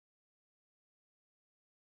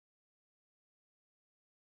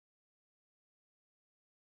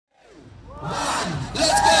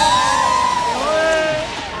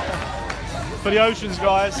For the oceans,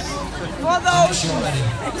 guys. For the ocean.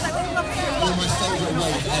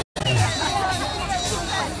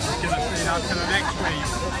 Gonna see that to the next week.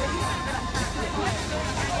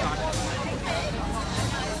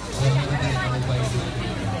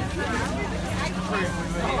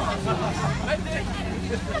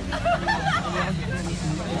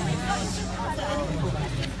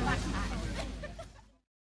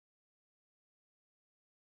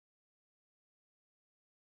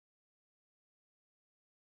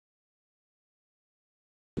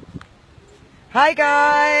 Hi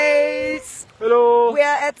guys! Hello! We are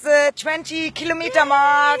at the 20-kilometer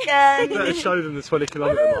mark and... Better show them the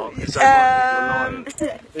 20-kilometer mark.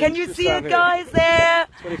 Can you see it, guys, there?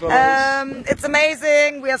 It's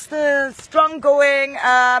amazing. We are still strong going.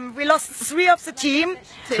 We lost 3 of the team.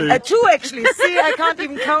 2 actually. See, I can't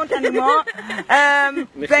even count anymore.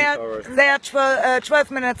 They are 12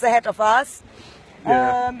 minutes ahead of us.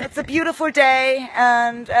 Yeah. It's a beautiful day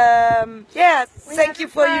and yeah, thank you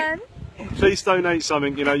for you. Please donate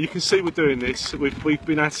something. You know, you can see we're doing this. We've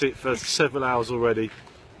been at it for several hours already.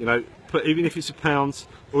 You know, even if it's £1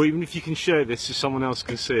 or even if you can share this so someone else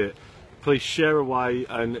can see it, please share away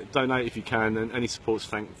and donate if you can. And any support's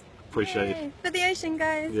appreciated. Yay. For the ocean,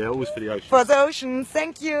 guys. Yeah, always for the ocean. For the ocean,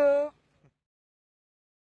 thank you. I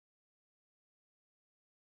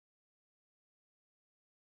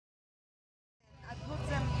put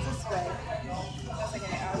them this way.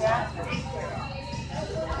 Yeah.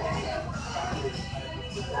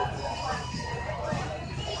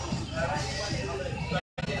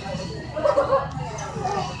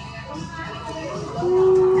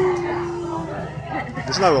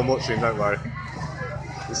 There's no one watching, don't worry.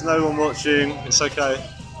 There's no one watching, it's okay. Is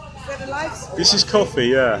that a live stream? This is coffee,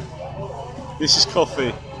 yeah. This is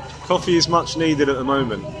coffee. Coffee is much needed at the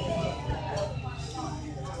moment.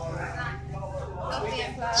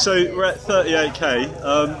 So we're at 38k.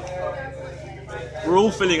 We're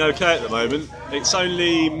all feeling okay at the moment. It's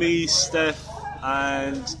only me, Steph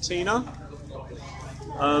and Tina.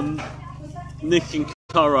 Nick and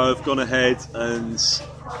Cara have gone ahead and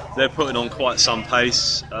they're putting on quite some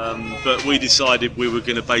pace, but we decided we were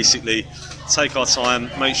going to basically take our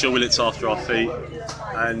time, make sure we looked after our feet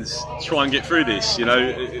and try and get through this. You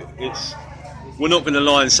know, we're not going to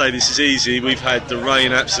lie and say this is easy. We've had the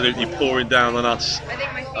rain absolutely pouring down on us.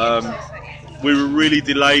 We were really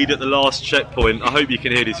delayed at the last checkpoint. I hope you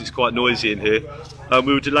can hear this, it's quite noisy in here.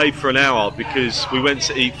 We were delayed for an hour because we went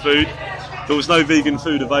to eat food. There was no vegan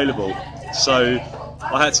food available, so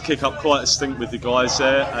I had to kick up quite a stink with the guys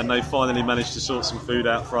there, and they finally managed to sort some food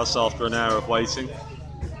out for us after an hour of waiting.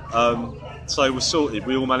 So we're sorted,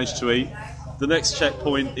 we all managed to eat. The next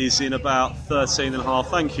checkpoint is in about 13.5.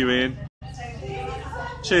 Thank you, Ian.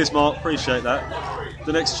 Cheers, Mark, appreciate that.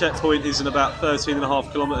 The next checkpoint is in about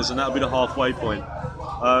 13.5 kilometres, and that'll be the halfway point.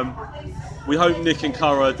 We hope Nick and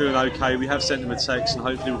Cara are doing okay. We have sent them a text, and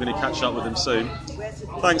hopefully we're going to catch up with them soon.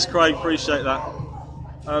 Thanks, Craig, appreciate that.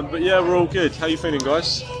 But yeah, we're all good. How are you feeling,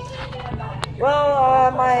 guys? Well,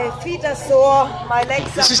 my feet are sore, my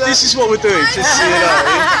legs are This is what we're doing, just so you know.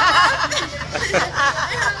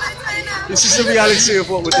 This is the reality of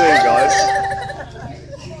what we're doing, guys.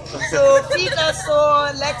 So feet are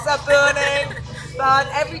sore, legs are burning, but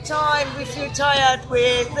every time we feel tired,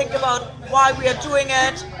 we think about why we are doing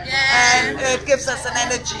it, and it gives us an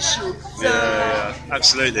energy shoot. So, yeah,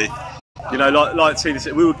 absolutely. You know, like Tina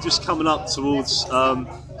said, we were just coming up towards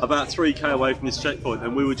about 3k away from this checkpoint,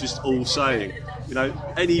 and we were just all saying, you know,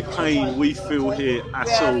 any pain we feel here at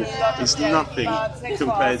all is nothing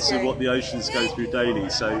compared to what the oceans go through daily.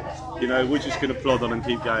 So, you know, we're just going to plod on and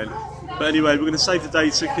keep going. But anyway, we're going to save the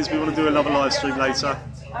data because we want to do another live stream later.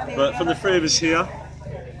 But from the 3 of us here,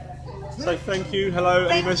 so thank you. Hello,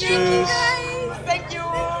 any messages? Thank you.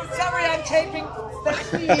 Sorry, I'm taping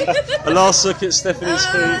Stephanie's feet. A last look at Stephanie's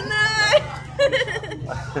feet. Oh, no.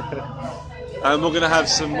 And we're going to have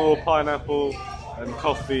some more pineapple and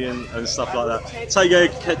coffee and stuff like that.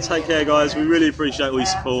 Take care, guys. We really appreciate all your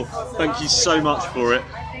support. Thank you so much for it.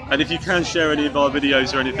 And if you can share any of our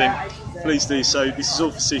videos or anything, please do so. This is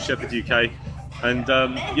all for Sea Shepherd UK. And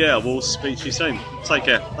yeah, we'll speak to you soon. Take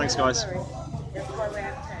care. Thanks, guys.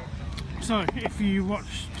 So, if you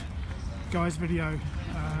watched Guy's video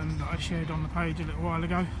that I shared on the page a little while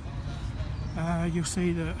ago, you'll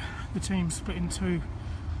see that the team's split in 2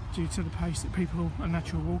 due to the pace that people are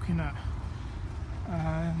naturally walking at.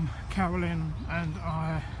 Carolyn and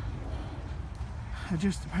I are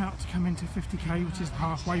just about to come into 50k, which is the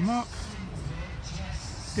halfway mark.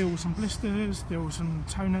 Deal with some blisters, deal with some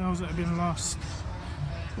toenails that have been lost,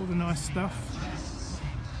 all the nice stuff.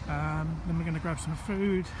 Then we're going to grab some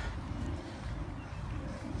food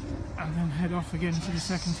and then head off again for the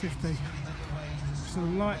second 50. So the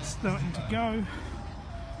light's starting to go.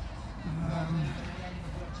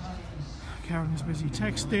 Karen is busy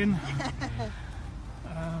texting,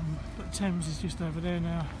 but Thames is just over there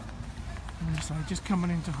now, and so just coming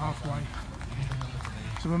into halfway.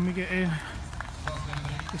 So when we get here,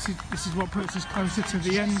 this is what puts us closer to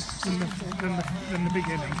the end than the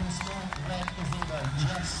beginning.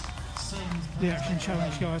 The Action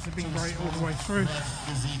Challenge guys have been great all the way through.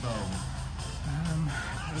 As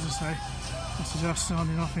I say, this is us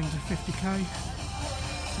signing off into 50k.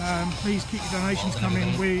 Please keep your donations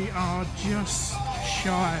coming. We are just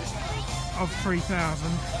shy of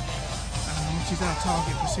 3,000, which is our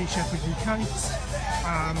target for Sea Shepherd UK.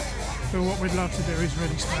 But what we'd love to do is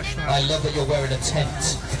really smash that. I love that you're wearing a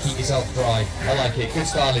tent to keep yourself dry. I like it. Good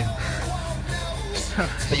styling.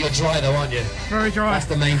 But you're dry though, aren't you? Very dry. That's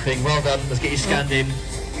the main thing. Well done. Let's get you scanned in.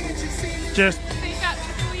 Just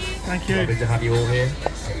thank you. Lovely to have you all here.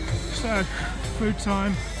 So, food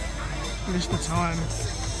time, blister time.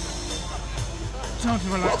 Time to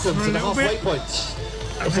relax Welcome for a to the little halfway bit point.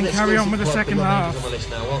 and then carry on with the second half.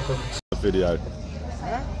 Welcome. Video. Do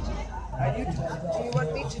you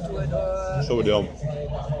want me to do it or? It's already on.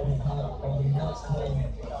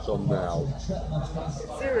 It's on now.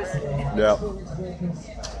 Seriously? Yeah.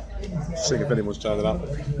 Seeing if anyone's turning up.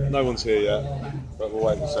 No one's here yet, but we'll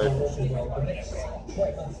wait and see.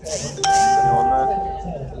 Anyone there?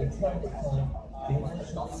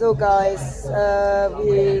 So guys,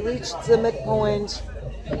 we reached the midpoint,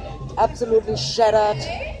 absolutely shattered.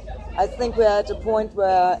 I think we're at a point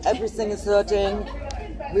where everything is hurting.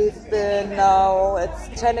 We've been now, it's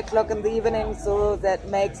 10 o'clock in the evening, so that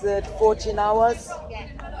makes it 14 hours.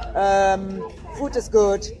 Food is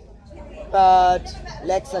good, but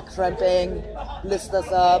legs are cramping, blisters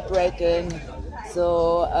are breaking.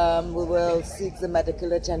 So we will seek the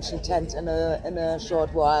medical attention tent in a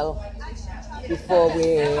short while before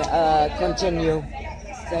we continue.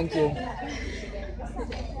 Thank you.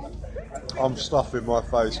 I'm stuffing my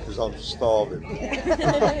face because I'm starving.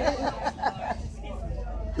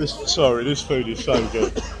 This food is so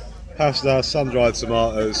good. Pasta, sun-dried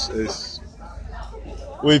tomatoes.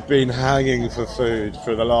 We've been hanging for food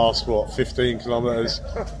for the last 15 kilometres.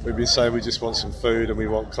 We've been saying we just want some food and we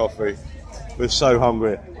want coffee. We're so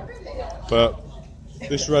hungry. But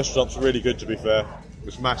this restaurant's really good, to be fair.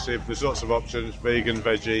 It's massive. There's lots of options: vegan,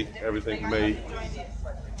 veggie, everything, meat.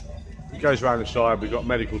 It goes around the side. We've got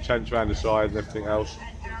medical tents around the side and everything else.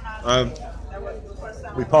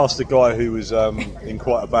 We passed a guy who was in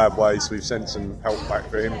quite a bad way, so we've sent some help back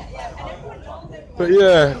for him. But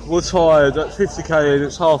yeah, we're tired. At 50k in,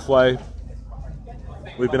 it's halfway.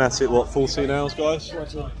 We've been at it, 14 hours, guys?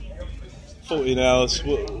 14 hours.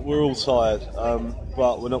 We're all tired,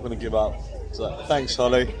 but we're not going to give up. So thanks,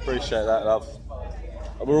 Holly. Appreciate that, love.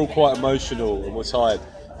 We're all quite emotional and we're tired.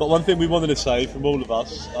 But one thing we wanted to say from all of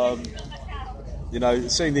us, you know,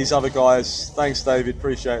 seeing these other guys, thanks David,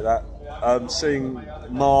 appreciate that. Seeing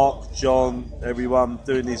Mark, John, everyone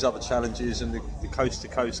doing these other challenges and the coast to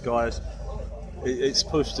coast guys, it's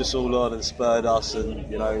pushed us all on and spurred us,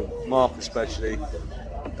 and you know, Mark especially.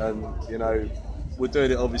 And you know, we're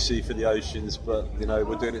doing it obviously for the oceans, but you know,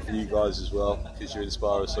 we're doing it for you guys as well because you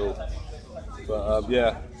inspire us all. But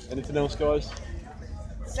yeah, anything else, guys?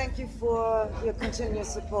 Thank you for your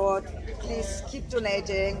continuous support. Please keep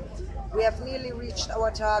donating. We have nearly reached our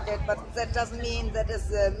target, but that doesn't mean that is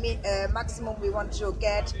the maximum we want to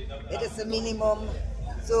get. It is the minimum.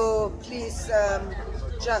 So please,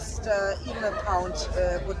 just even a pound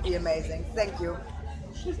would be amazing. Thank you.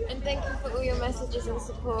 And thank you for all your messages and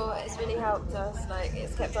support. It's really helped us. Like,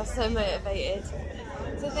 it's kept us so motivated.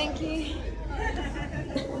 So thank you.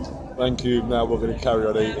 Thank you. Now we're going to carry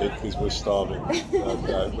on eating because we're starving.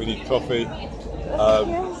 And, we need coffee.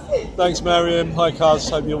 Thanks, Mariam. Hi, Kaz.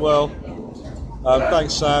 Hope you're well.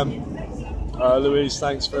 Thanks, Sam. Louise,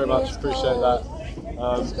 thanks very much. Appreciate that.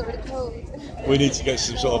 We need to get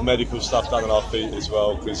some sort of medical stuff done on our feet as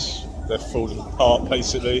well because they're falling apart,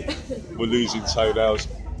 basically. We're losing toenails.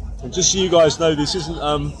 And just so you guys know, this isn't,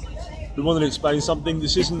 we wanted to explain something.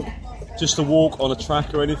 This isn't just a walk on a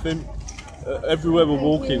track or anything. Everywhere we're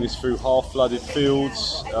walking is through half-flooded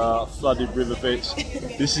fields, flooded river bits.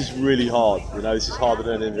 This is really hard, you know, this is harder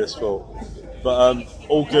than any of this sport. But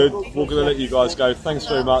all good, we're going to let you guys go. Thanks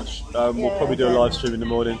very much. We'll probably do a live stream in the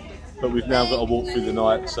morning, but we've now got to walk through the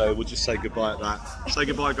night, so we'll just say goodbye at that. Say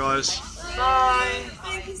goodbye, guys. Bye.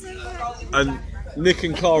 Thank you so much. And Nick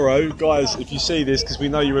and Caro, guys, if you see this, because we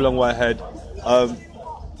know you're a long way ahead,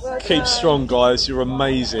 keep strong, guys. You're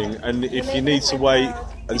amazing. And if you need to wait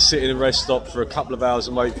and sit in a rest stop for a couple of hours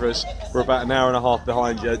and wait for us, we're about an hour and a half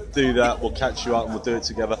behind you. Do that, we'll catch you up and we'll do it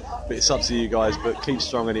together. But it's up to you guys, but keep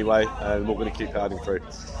strong anyway, and we're going to keep pounding through.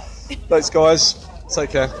 Thanks guys,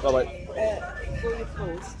 take care, bye bye.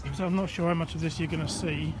 So I'm not sure how much of this you're going to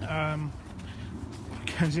see,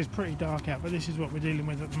 because it's pretty dark out, but this is what we're dealing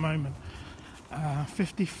with at the moment.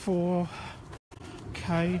 54k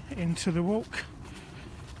into the walk,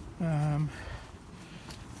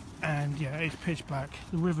 and yeah, it's pitch black.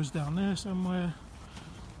 The river's down there somewhere.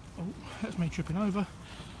 Oh, that's me tripping over.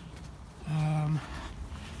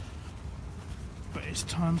 But it's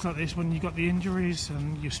times like this when you've got the injuries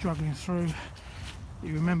and you're struggling through,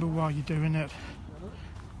 you remember why you're doing it.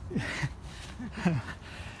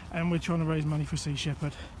 And we're trying to raise money for Sea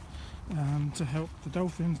Shepherd, to help the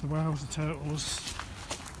dolphins, the whales, the turtles,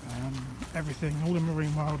 everything, all the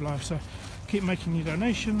marine wildlife. So keep making your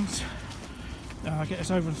donations, get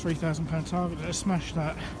us over the £3,000 target. Let's smash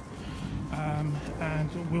that, and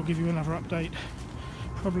we'll give you another update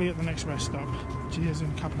probably at the next rest stop. Cheers,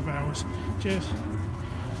 in a couple of hours. Cheers.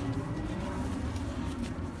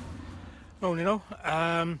 Morning all.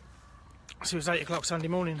 So it's 8 o'clock Sunday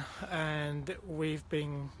morning, and we've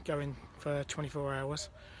been going for 24 hours.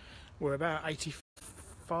 We're about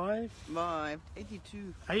 85?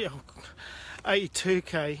 82.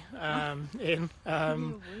 82k in,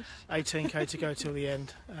 18k to go till the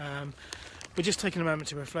end. We're just taking a moment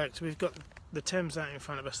to reflect. We've got the Thames out in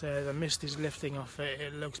front of us there. The mist is lifting off it.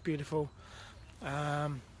 It looks beautiful.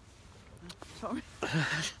 Sorry.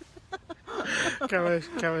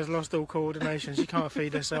 Kara's lost all coordination. She can't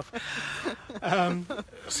feed herself.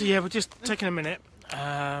 So yeah, we're just taking a minute,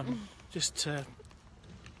 just to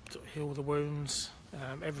heal the wounds.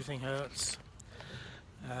 Everything hurts.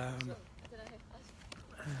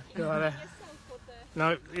 You like that?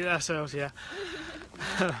 No, that's else. Yeah.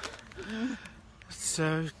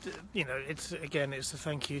 So you know, it's a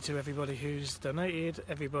thank you to everybody who's donated,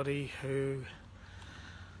 everybody who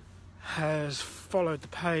has followed the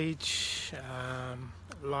page,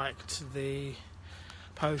 liked the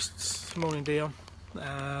posts. Morning Dion,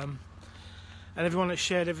 and everyone that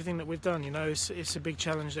shared everything that we've done. You know, it's a big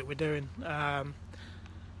challenge that we're doing.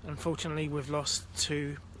 Unfortunately, we've lost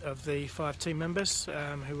 2 of the 5 team members,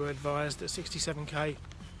 who were advised at 67k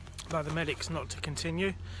by the medics not to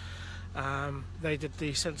continue. They did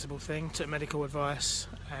the sensible thing, took medical advice,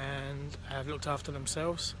 and have looked after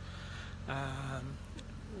themselves.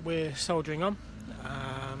 We're soldiering on,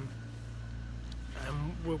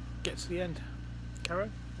 and we'll get to the end. Caro,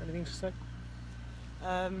 anything to say?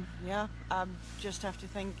 Yeah, just have to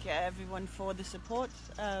thank everyone for the support.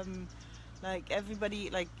 Like everybody,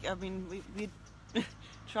 I mean, we're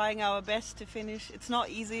trying our best to finish. It's not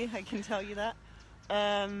easy, I can tell you that,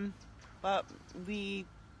 but we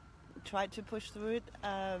tried to push through it.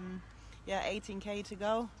 Yeah, 18k to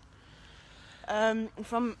go.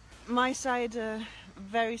 From my side,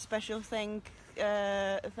 very special thanks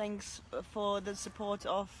for the support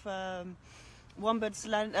of Wombat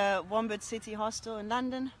City Hostel in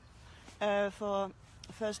London, for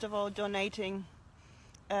first of all donating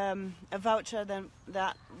a voucher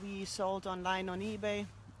that we sold online on eBay,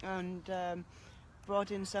 and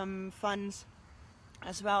brought in some funds,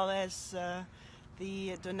 as well as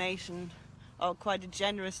the donation, or quite a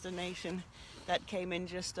generous donation, that came in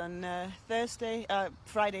just on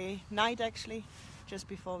Friday night actually, just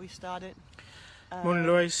before we started. Morning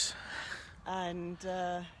Louise. And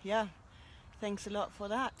yeah, thanks a lot for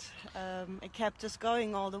that. It kept us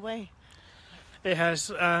going all the way. It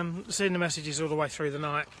has. Seeing the messages all the way through the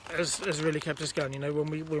night has really kept us going. You know,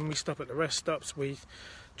 when we stop at the rest stops, we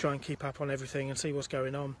try and keep up on everything and see what's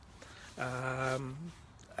going on.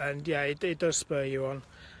 And yeah, it does spur you on.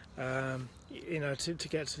 You know, to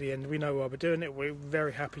get to the end. We know why we're doing it. We're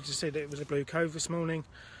very happy to see that it was a Blue Cove this morning.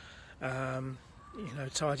 You know,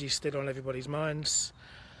 Taiji's still on everybody's minds.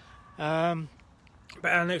 But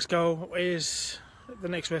our next goal is the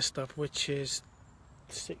next rest stop, which is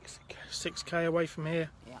 6k away from here.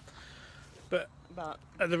 Yeah. But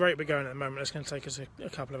at the rate we're going at the moment, it's going to take us a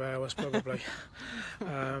couple of hours probably.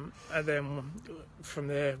 And then from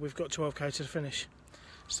there, we've got 12k to the finish.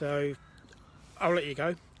 So I'll let you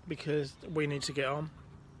go, because we need to get on.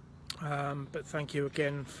 But thank you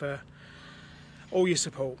again for all your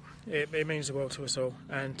support. It means the world to us all,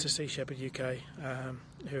 and to Sea Shepherd UK,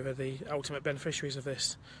 who are the ultimate beneficiaries of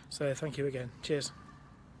this. So thank you again. Cheers.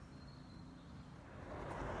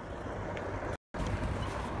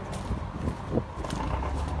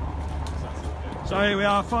 So here we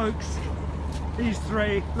are, folks. These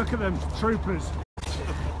 3, look at them, troopers.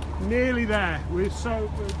 Nearly there. We're just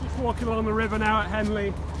walking along the river now at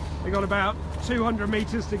Henley. They've got about 200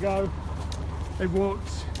 metres to go. They've walked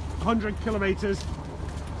 100 kilometres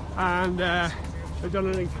and they've done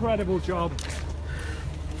an incredible job.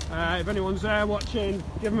 If anyone's there watching,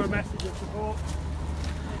 give them a message of support.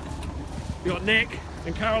 You've got Nick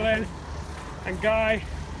and Carolyn and Guy,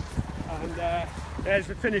 and there's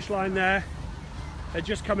the finish line there. They're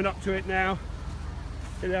just coming up to it now.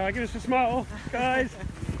 Give us a smile, guys.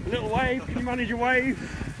 A little wave. Can you manage a wave?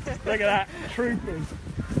 Look at that, troopers.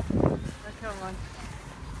 Oh, come on.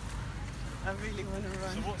 I really want to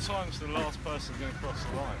run. So what time's the last person going to cross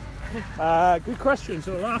the line? Good question.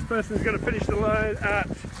 So the last person is going to finish the line at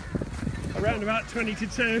around about 20 to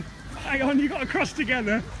 2. Hang on, you got to cross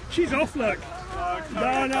together. She's off, look.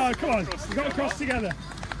 No, come on. You've got to cross together.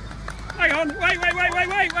 Hang on, wait. I'm not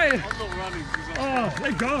running. Oh,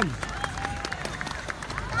 they've gone.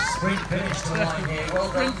 Sprint finish to the line here.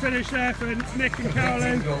 Well done. Sprint finish there for Nick and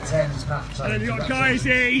Carolyn. Henley On Thames half time. And then you've got Guys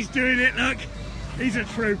here, he's doing it, look. He's a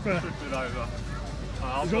trooper. Tripping over.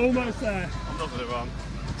 He's almost there. I'm not going to run.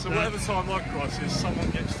 So whatever time I cross is, someone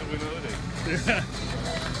gets to win early. Yeah.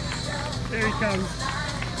 Here he comes.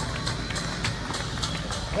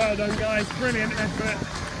 Well done, guys. Brilliant effort.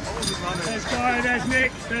 I wasn't running. There's Guy, there's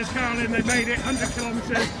Nick, there's Carolyn. They made it 100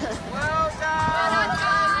 kilometres. Well done.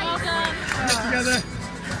 Get together.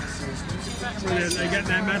 Brilliant. They're getting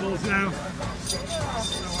their medals now.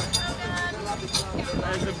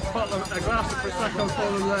 There's a glass of Prosecco for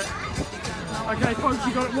them there. Okay, folks,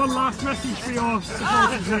 you've got one last message for your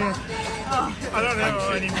supporters here. I don't know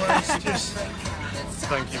any words, just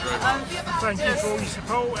Thank you very much. thank you for all your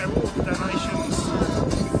support and all the donations.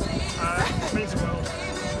 It means the world.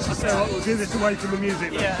 I'll tell you what, we'll do this away from the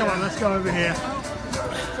music. Yeah. Come on, let's go over here.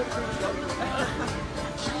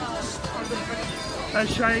 There's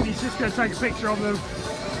Shane, he's just going to take a picture of them.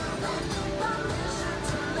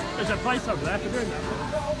 There's a place over there for doing that.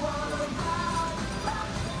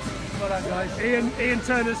 Well done, guys. Ian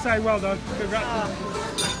Turner's saying well done. Congrats.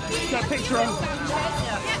 Got a picture on.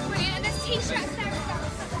 And there's t-shirts there.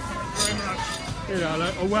 You know,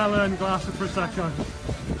 look, a well-earned glass of Prosecco.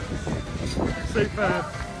 Superb.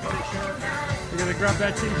 You're going to grab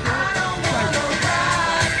their t-shirt.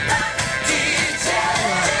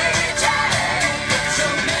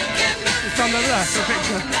 Stand over there for a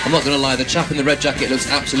picture. I'm not going to lie, the chap in the red jacket looks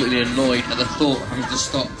absolutely annoyed at the thought of having to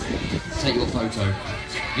stop to take your photo.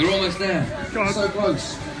 You're almost there. Go on. So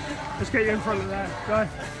close. Let's get you in front of there. Go.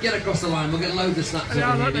 Get across the line. We'll get loads of snaps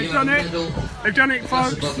Yeah, over look, here. they've done it. They've done it,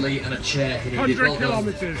 glass folks. of bubbly and a chair here. 100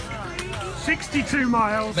 kilometres. 62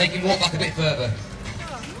 miles. Make him walk back a bit further.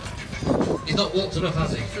 He's not walked enough,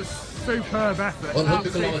 has he? It's a superb effort. 100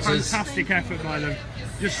 Absolutely kilometres. fantastic effort by them.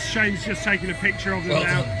 Shane's just taking a picture of them Well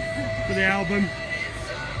now done. for the album.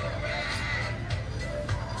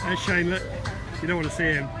 There's Shane, look. You don't want to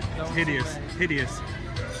see him. It's hideous. Hideous.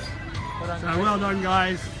 So well done,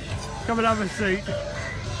 guys. Come and have a seat.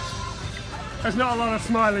 There's not a lot of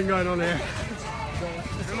smiling going on here.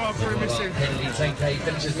 There's a lot of grimacing. Henley 10k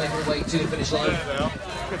finishes making their way to the finish line.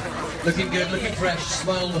 Looking good, looking fresh,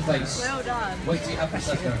 smile on the face. Well done. Wait till you have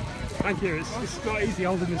Prosecco. Thank you. It's not easy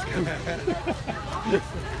holding this camera.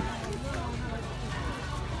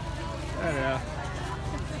 There we are.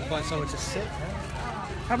 Find somewhere to sit.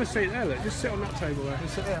 Have a seat there, look. Just sit on that table there.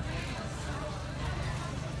 Sit there.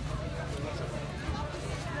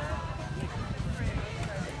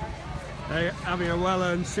 They're having a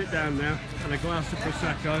well-earned sit-down now and a glass of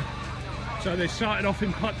Prosecco. So they started off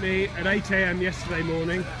in Putney at 8 AM yesterday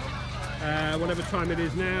morning. Whatever time it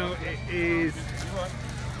is now, it is...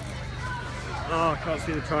 Oh, I can't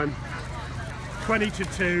see the time. 20 to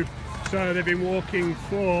 2. So they've been walking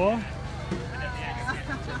for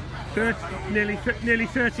nearly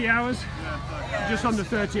 30 hours. Just under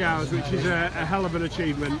 30 hours, which is a hell of an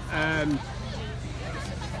achievement.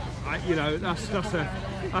 You know, that's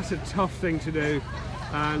a tough thing to do,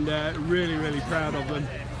 and really proud of them.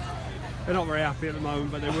 They're not very happy at the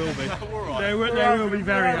moment, but they will be. They will be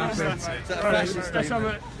very happy. Let's have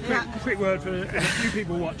a quick word for a few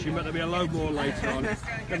people watching, but there'll be a load more later on.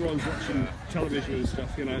 Everyone's watching television and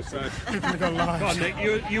stuff, you know. So, come on, Nick,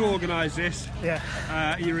 you organised this. Yeah.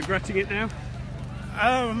 Are you regretting it now?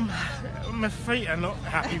 My feet are not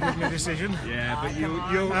happy with my decision. Yeah, but you'll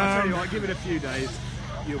I'll tell you what, give it a few days.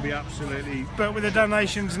 You'll be absolutely... But with the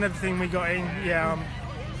donations and everything we got in, yeah,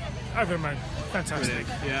 over the moon. Fantastic.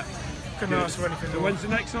 Brilliant. Yeah. Couldn't ask for anything So more. when's the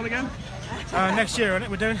next one again? Next year, isn't it?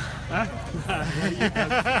 We're doing. Huh?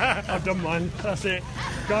 I've done mine. That's it.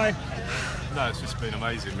 Guy? No, it's just been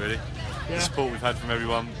amazing, really. Yeah. The support we've had from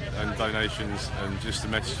everyone and donations and just the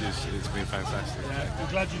messages, it's been fantastic. Yeah. You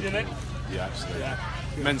glad you did it? Yeah, absolutely. Yeah.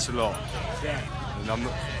 meant a lot. Yeah. And I'm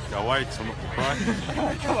not go away because I'm not gonna cry.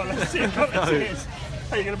 Come on, let's see a couple of tears.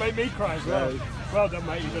 Hey, you're going to make me cry as well. Well done,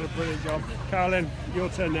 mate. You've done a brilliant job. Carolyn, your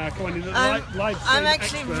turn now. Come on, you're the live stream I'm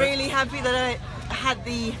actually expert. really happy that I had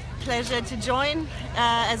the pleasure to join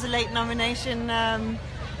as a late nomination.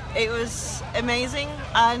 It was amazing,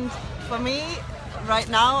 and for me, right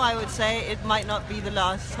now, I would say it might not be the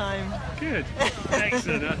last time. Good.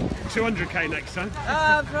 Excellent. 200k next time?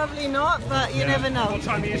 Probably not, but you never know. What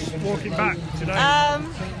time are you walking back today?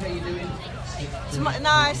 No,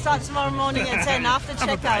 I start tomorrow morning at 10 after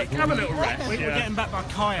checkout. Have a little rest. We're getting back by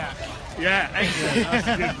kayak. Yeah, excellent.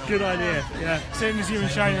 That's a good idea. Yeah. As soon as you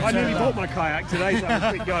and Shane I nearly bought my kayak today, so I had a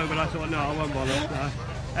quick go, but I thought, no, I won't bother. No.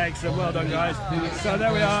 Excellent. Well done, guys. So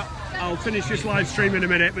there we are. I'll finish this live stream in a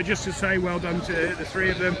minute, but just to say well done to the three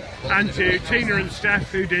of them, and to Tina and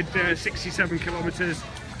Steph, who did 67 kilometres.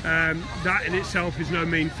 That in itself is no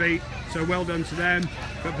mean feat, so well done to them,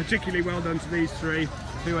 but particularly well done to these three,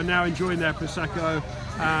 who are now enjoying their Prosecco,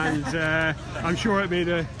 and I'm sure it'll be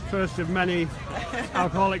the first of many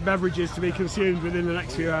alcoholic beverages to be consumed within the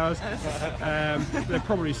next few hours. They're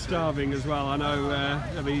probably starving as well. I know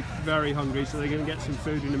they'll be very hungry, so they're going to get some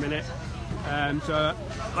food in a minute. So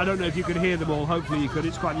I don't know if you could hear them all. Hopefully you could.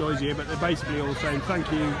 It's quite noisy here, but they're basically all saying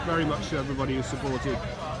thank you very much to everybody who supported.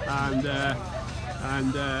 And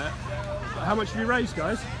how much have you raised,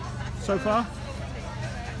 guys, so far?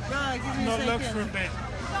 Not looked for a bit.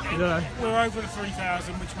 No. We're over the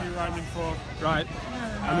 3,000, which we were aiming for. Right.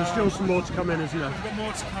 And there's still some more to come in, isn't there? We've got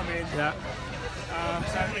more to come in. Yeah.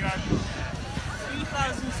 So, you know,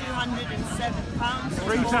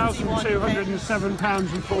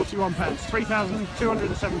 £3,207 and 41 pence.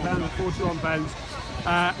 £3,207 and 41 pence.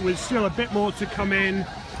 With still a bit more to come in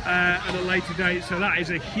at a later date, so that is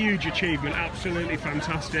a huge achievement, absolutely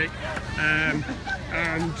fantastic, and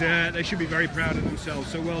they should be very proud of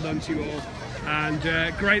themselves, so well done to you all, and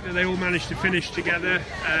great that they all managed to finish together.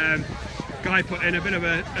 Guy put in a bit of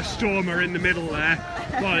a stormer in the middle there,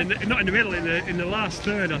 well, not in the middle, in the last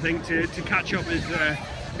third, I think, to catch up with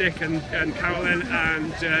Nick and Carolyn,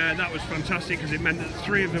 and that was fantastic because it meant that the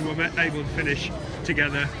three of them were able to finish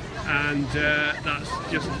together, and that's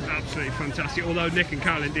just absolutely fantastic. Although Nick and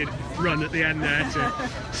Carolyn did run at the end there to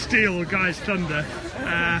steal Guy's thunder,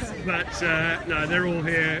 but no, they're all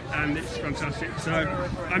here and it's fantastic. So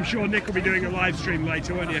I'm sure Nick will be doing a live stream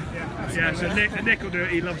later, won't you? Yeah, so Nick will do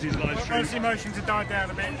it. He loves his live stream. once the emotions have died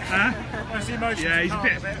down a bit. Once the emotions Yeah, he's a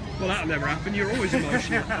bit. a bit. Well, that'll never happen. You're always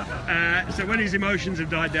emotional. So when his emotions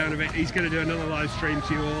have died down a bit, he's going to do another live stream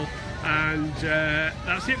to you all. And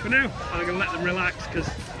that's it for now. I'm going to let them relax because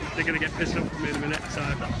they're going to get pissed off at me in a minute. So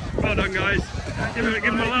well done, guys. Give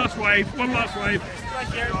them a last wave. One last wave.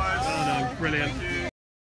 Thank you. Well done. Brilliant.